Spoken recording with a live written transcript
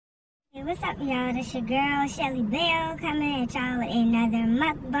Hey, what's up, y'all? This your girl, Chelly-Bell, coming at y'all with another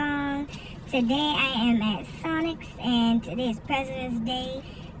mukbang. Today I am at Sonic's, and today is President's Day.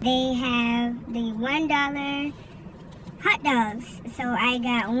 They have the $1 hot dogs. So I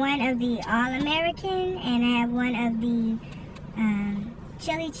got one of the All-American, and I have one of the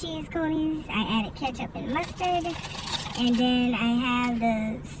chili cheese conies. I added ketchup and mustard. And then I have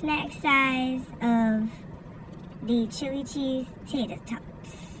the snack size of the chili cheese tater tots.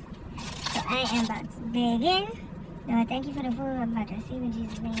 So I am about to dig in. Lord, thank you for the food I'm about to receive in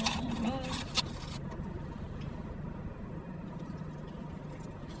Jesus' name. Amen.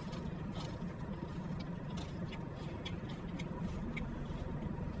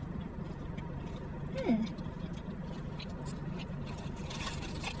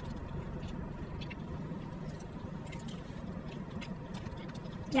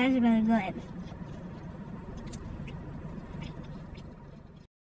 That's really good.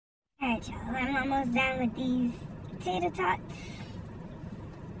 Alright, y'all. I'm almost done with these tater tots.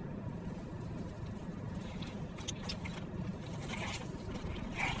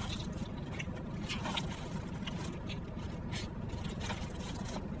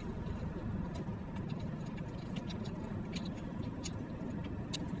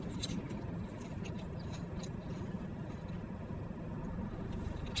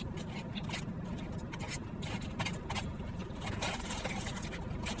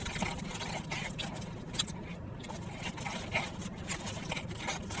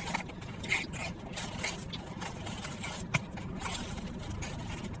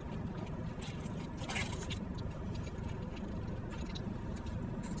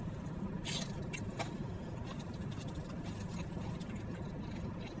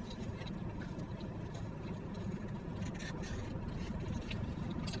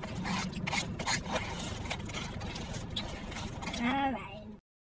 Alright.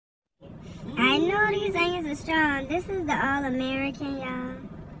 I know these onions are strong. This is the All-American, y'all.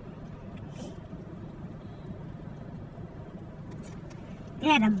 It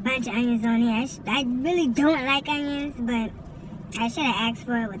had a bunch of onions on here. I really don't like onions, but I should have asked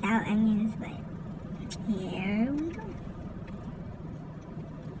for it without onions, but here we go.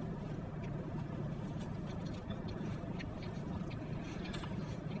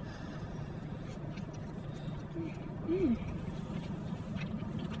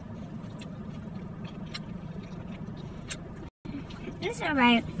 It's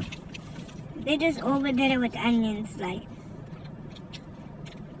alright. They just overdid it with the onions, like.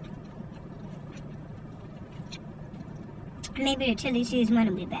 Maybe the chili cheese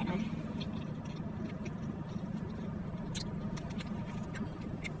might be better.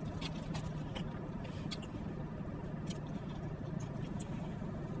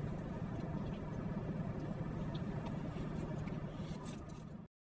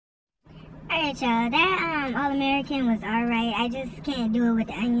 Alright, y'all, that All-American was alright. I just can't do it with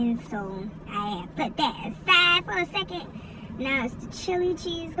the onions, so I put that aside for a second. Now it's the chili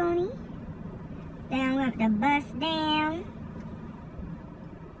cheese coney. Then I'm going to bust down.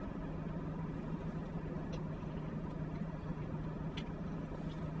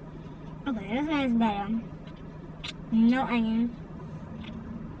 Okay, this one's better. No onions.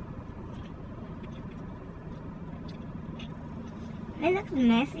 It looks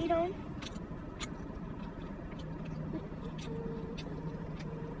messy though.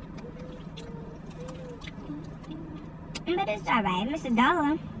 But it's alright. It's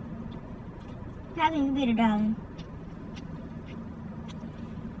 $1. How can you beat $1?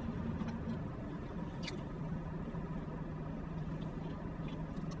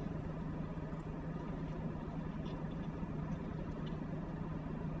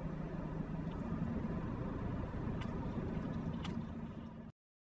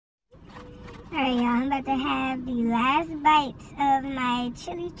 Alright, y'all. I'm about to have the last bites of my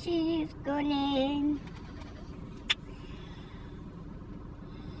chili cheese going in.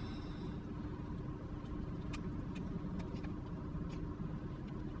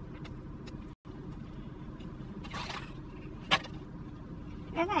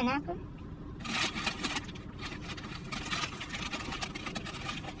 That's not knuckle.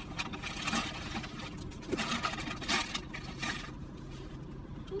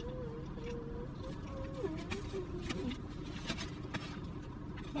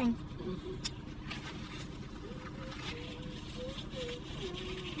 Thank you.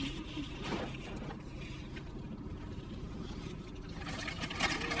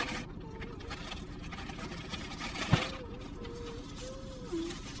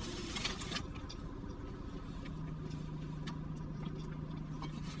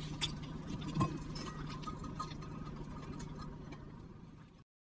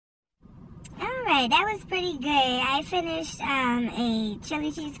 Alright, that was pretty good. I finished a chili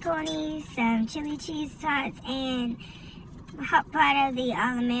cheese coney, some chili cheese tarts, and hot part of the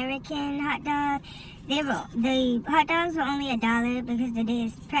All-American hot dog. The hot dogs were only $1 because today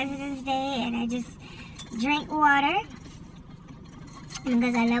is President's Day, and I just drank water. And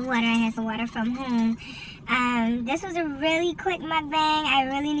because I love water, I had some water from home. This was a really quick mukbang. I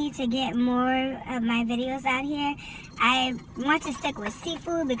really need to get more of my videos out here. I want to stick with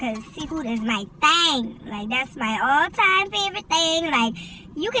seafood because seafood is my thing. Like, that's my all-time favorite thing. Like,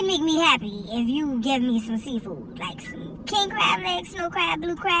 you can make me happy if you give me some seafood. Like some king crab legs, snow crab,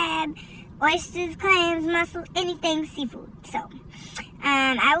 blue crab, oysters, clams, mussels, anything seafood. So,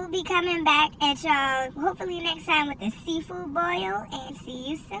 I will be coming back at y'all hopefully next time with a seafood boil, and see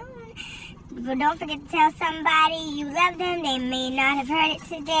you soon. But don't forget to tell somebody you love them. They may not have heard it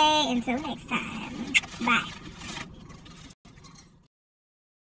today. Until next time.